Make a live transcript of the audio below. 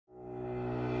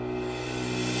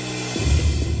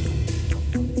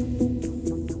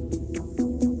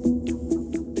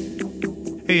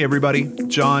Hey everybody,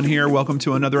 John here. Welcome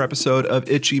to another episode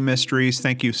of Itchy Mysteries.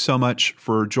 Thank you so much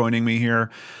for joining me here.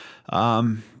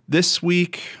 This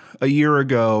week, a year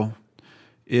ago,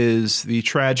 is the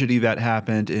tragedy that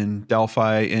happened in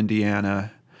Delphi,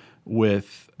 Indiana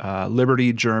with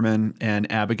Liberty German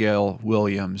and Abigail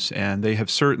Williams. And they have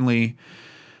certainly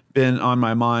been on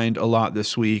my mind a lot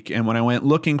this week. And when I went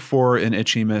looking for an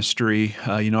itchy mystery,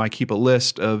 I keep a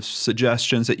list of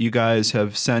suggestions that you guys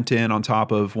have sent in on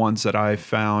top of ones that I've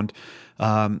found.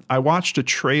 I watched a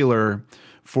trailer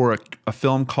for a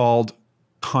film called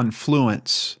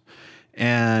Confluence,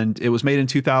 and it was made in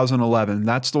 2011.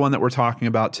 That's the one that we're talking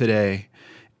about today.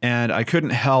 And I couldn't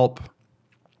help,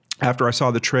 after I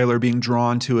saw the trailer, being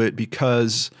drawn to it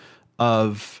because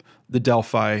of the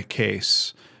Delphi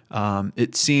case.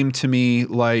 It seemed to me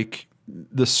like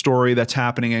the story that's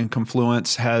happening in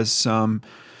Confluence has some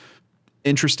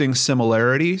interesting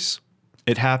similarities.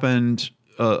 It happened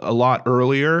a lot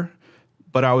earlier,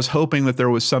 but I was hoping that there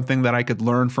was something that I could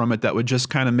learn from it that would just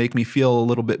kind of make me feel a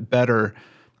little bit better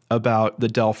about the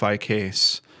Delphi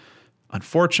case.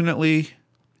 Unfortunately,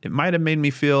 it might have made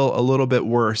me feel a little bit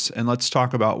worse, and let's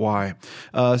talk about why.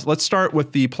 Let's start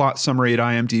with the plot summary at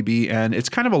IMDb, and it's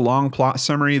kind of a long plot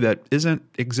summary that isn't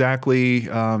exactly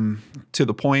to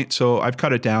the point, so I've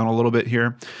cut it down a little bit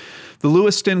here. The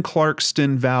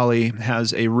Lewiston-Clarkston Valley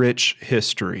has a rich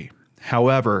history.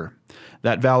 However,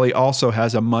 that valley also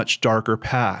has a much darker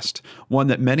past, one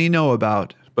that many know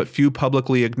about, but few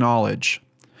publicly acknowledge.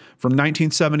 From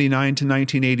 1979 to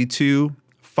 1982,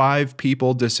 5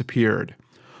 people disappeared.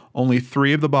 Only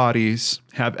 3 of the bodies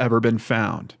have ever been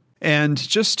found. And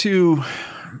just to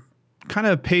kind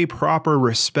of pay proper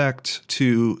respect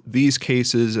to these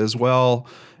cases as well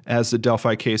as the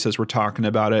Delphi case as we're talking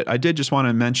about it, I did just want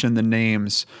to mention the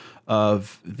names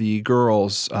of the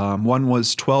girls. One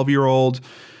was 12-year-old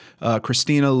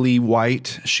Christina Lee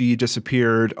White. She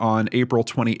disappeared on April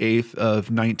 28th of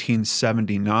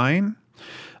 1979.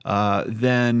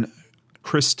 Then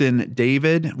Kristen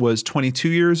David was 22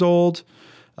 years old.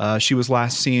 She was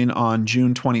last seen on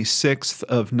June 26th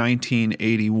of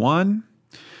 1981.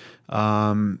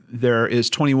 There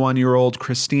is 21-year-old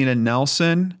Christina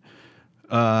Nelson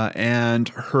and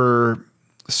her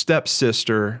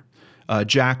stepsister,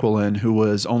 Jacqueline, who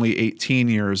was only 18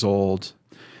 years old.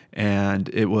 And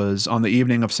it was on the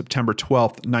evening of September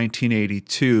 12th,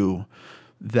 1982,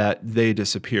 that they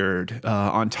disappeared.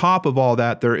 On top of all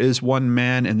that, there is one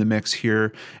man in the mix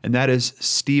here, and that is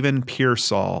Stephen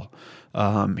Pearsall.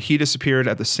 He disappeared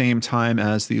at the same time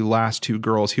as the last 2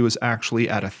 girls. He was actually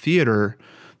at a theater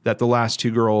that the last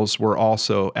 2 girls were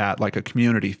also at, like a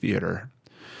community theater.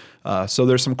 So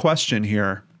there's some question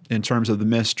here in terms of the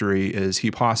mystery. Is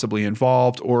he possibly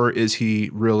involved, or is he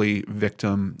really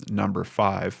victim number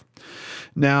 5?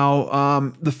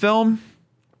 Now, the film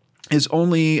is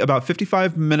only about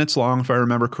 55 minutes long, if I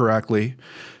remember correctly.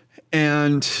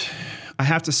 And I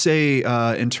have to say,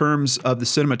 in terms of the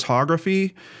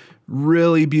cinematography,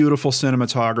 really beautiful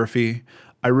cinematography.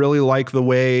 I really like the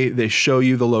way they show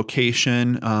you the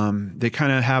location. They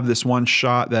kind of have this one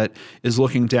shot that is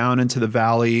looking down into the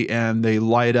valley, and they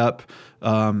light up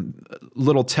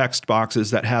little text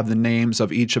boxes that have the names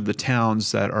of each of the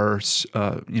towns that are,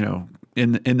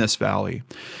 in this valley.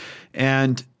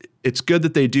 And it's good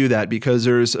that they do that, because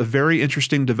there's a very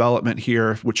interesting development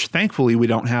here, which thankfully we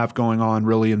don't have going on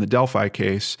really in the Delphi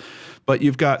case. But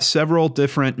you've got several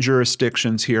different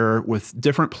jurisdictions here with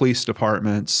different police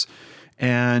departments.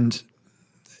 And,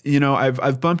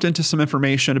 I've bumped into some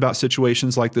information about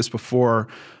situations like this before.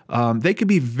 They can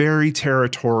be very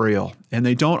territorial, and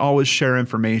they don't always share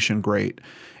information great.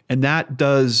 And that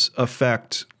does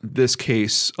affect this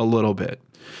case a little bit.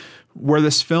 Where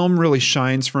this film really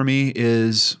shines for me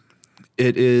is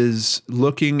it is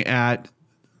looking at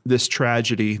this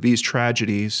tragedy, these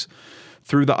tragedies,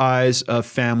 through the eyes of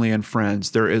family and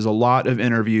friends. There is a lot of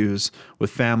interviews with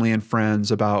family and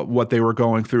friends about what they were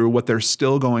going through, what they're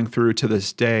still going through to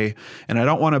this day. And I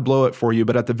don't want to blow it for you,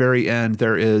 but at the very end,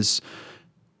 there is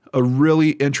a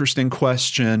really interesting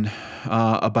question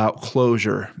about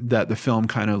closure that the film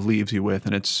kind of leaves you with.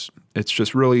 And it's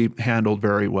just really handled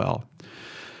very well.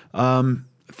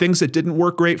 Things that didn't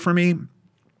work great for me,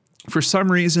 for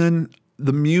some reason,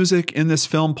 the music in this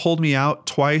film pulled me out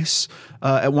twice.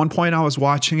 At one point I was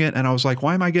watching it and I was like,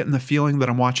 why am I getting the feeling that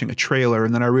I'm watching a trailer?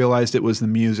 And then I realized it was the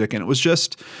music, and it was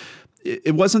just,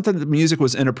 it wasn't that the music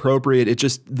was inappropriate. It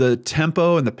just, the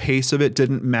tempo and the pace of it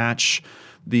didn't match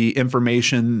the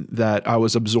information that I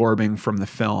was absorbing from the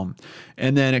film.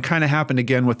 And then it kind of happened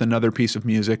again with another piece of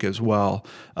music as well.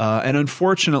 And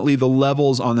unfortunately, the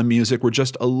levels on the music were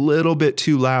just a little bit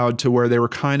too loud to where they were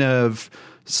kind of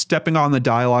stepping on the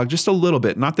dialogue just a little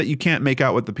bit. Not that you can't make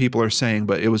out what the people are saying,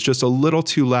 but it was just a little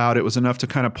too loud. It was enough to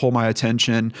kind of pull my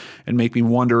attention and make me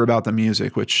wonder about the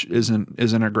music, which isn't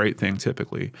a great thing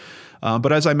typically.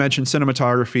 But as I mentioned,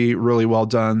 cinematography, really well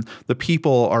done. The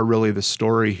people are really the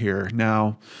story here.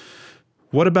 Now,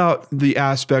 what about the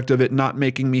aspect of it not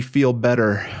making me feel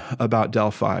better about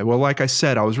Delphi? Well, like I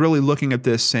said, I was really looking at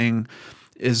this saying,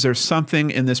 is there something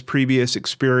in this previous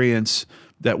experience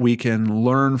that we can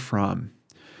learn from?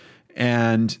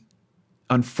 And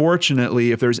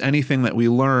unfortunately, if there's anything that we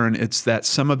learn, it's that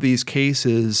some of these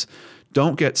cases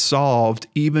don't get solved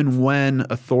even when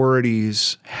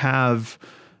authorities have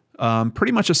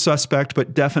pretty much a suspect,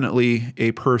 but definitely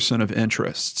a person of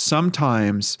interest.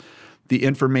 Sometimes the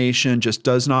information just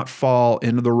does not fall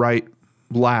into the right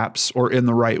laps or in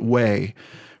the right way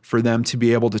for them to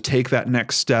be able to take that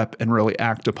next step and really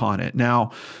act upon it.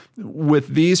 Now, with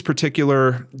these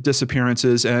particular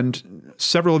disappearances, and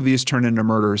several of these turn into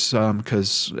murders,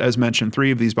 because as mentioned,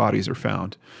 3 of these bodies are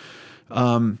found.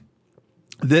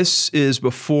 This is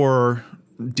before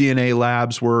DNA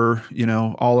labs were,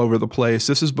 all over the place.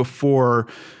 This is before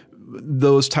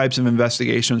those types of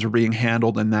investigations were being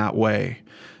handled in that way.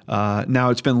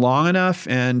 Now, it's been long enough,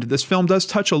 and this film does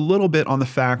touch a little bit on the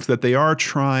fact that they are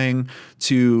trying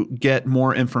to get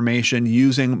more information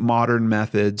using modern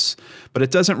methods, but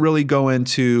it doesn't really go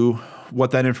into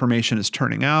what that information is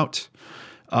turning out.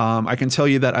 I can tell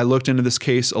you that I looked into this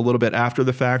case a little bit after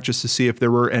the fact just to see if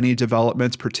there were any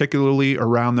developments, particularly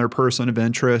around their person of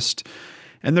interest,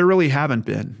 and there really haven't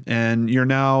been. And you're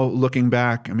now looking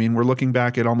back, we're looking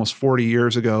back at almost 40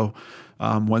 years ago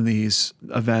when these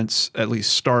events at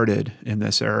least started in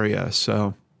this area.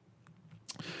 So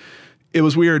it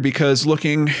was weird because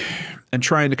looking and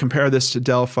trying to compare this to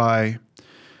Delphi,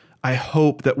 I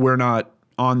hope that we're not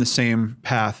on the same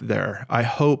path there. I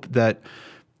hope that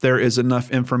there is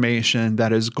enough information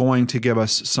that is going to give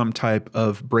us some type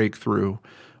of breakthrough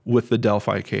with the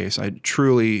Delphi case. I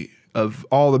truly, of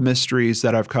all the mysteries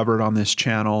that I've covered on this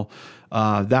channel,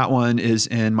 that one is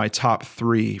in my top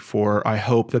 3 for I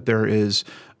hope that there is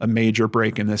a major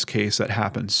break in this case that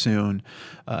happens soon.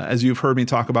 As you've heard me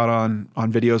talk about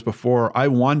on videos before, I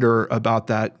wonder about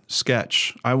that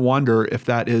sketch. I wonder if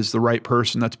that is the right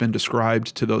person that's been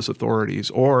described to those authorities,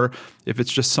 or if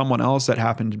it's just someone else that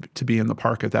happened to be in the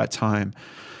park at that time.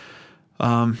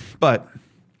 But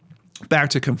back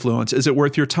to Confluence. Is it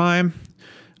worth your time?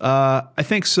 I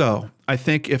think so. I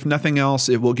think if nothing else,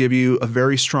 it will give you a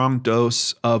very strong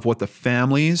dose of what the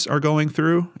families are going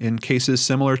through in cases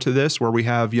similar to this, where we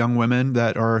have young women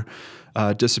that are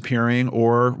disappearing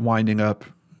or winding up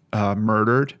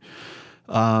murdered.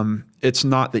 It's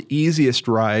not the easiest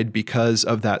ride because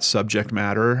of that subject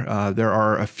matter. There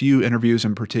are a few interviews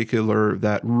in particular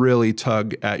that really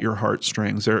tug at your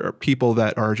heartstrings. There are people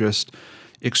that are just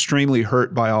extremely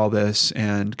hurt by all this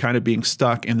and kind of being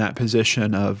stuck in that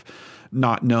position of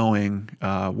not knowing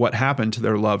what happened to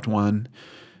their loved one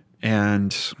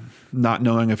and not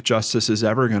knowing if justice is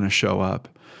ever going to show up.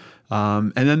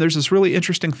 And then there's this really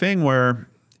interesting thing where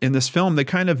in this film, they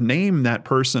kind of name that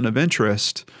person of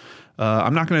interest.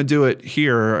 I'm not going to do it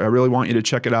here. I really want you to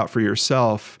check it out for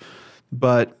yourself.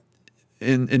 But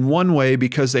in one way,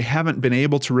 because they haven't been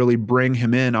able to really bring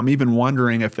him in, I'm even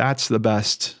wondering if that's the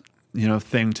best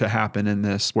thing to happen in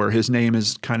this, where his name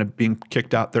is kind of being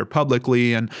kicked out there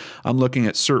publicly. And I'm looking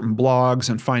at certain blogs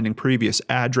and finding previous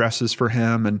addresses for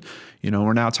him. And,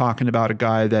 we're now talking about a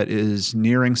guy that is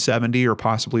nearing 70 or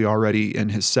possibly already in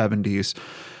his 70s.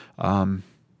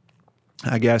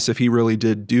 I guess if he really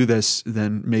did do this,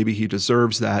 then maybe he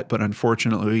deserves that. But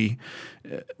unfortunately,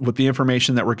 with the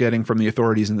information that we're getting from the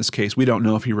authorities in this case, we don't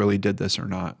know if he really did this or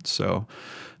not. So,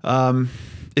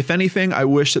 if anything, I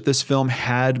wish that this film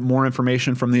had more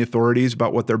information from the authorities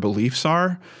about what their beliefs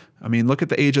are. Look at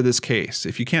the age of this case.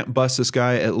 If you can't bust this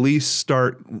guy, at least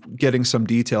start getting some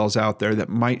details out there that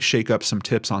might shake up some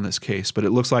tips on this case. But it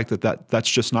looks like that's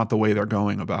just not the way they're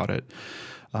going about it.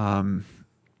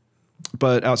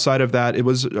 But outside of that, it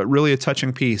was really a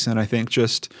touching piece. And I think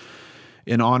just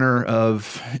in honor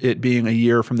of it being a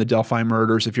year from the Delphi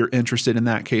murders, if you're interested in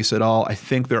that case at all, I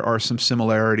think there are some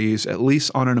similarities, at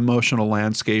least on an emotional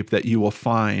landscape, that you will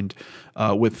find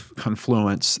with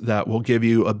Confluence that will give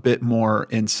you a bit more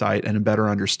insight and a better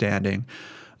understanding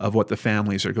of what the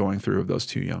families are going through of those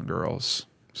 2 young girls.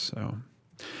 So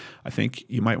I think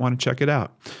you might want to check it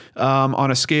out. On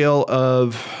a scale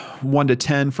of 1 to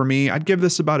 10 for me, I'd give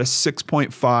this about a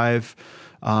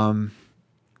 6.5.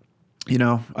 You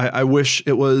know, I wish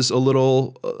it was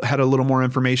had a little more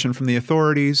information from the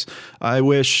authorities. I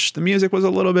wish the music was a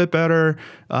little bit better.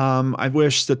 I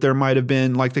wish that there might have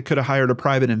been, like, they could have hired a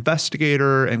private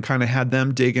investigator and kind of had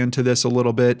them dig into this a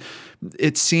little bit.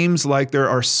 It seems like there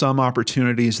are some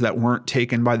opportunities that weren't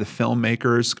taken by the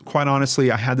filmmakers. Quite honestly,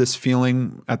 I had this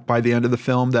feeling by the end of the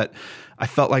film that I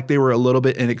felt like they were a little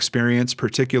bit inexperienced,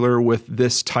 particular with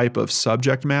this type of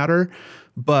subject matter.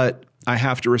 But I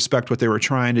have to respect what they were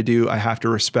trying to do. I have to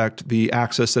respect the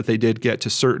access that they did get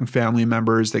to certain family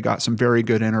members. They got some very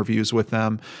good interviews with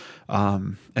them.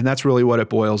 And that's really what it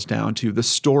boils down to. The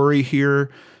story here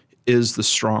is the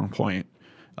strong point.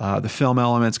 The film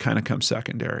elements kind of come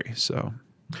secondary. So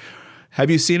have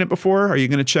you seen it before? Are you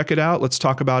going to check it out? Let's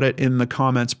talk about it in the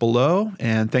comments below.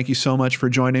 And thank you so much for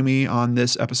joining me on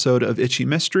this episode of Itchy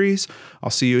Mysteries. I'll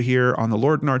see you here on the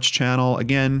Lord and Arch channel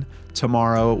again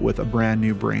tomorrow with a brand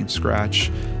new brain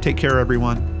scratch. Take care,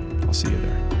 everyone. I'll see you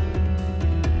there.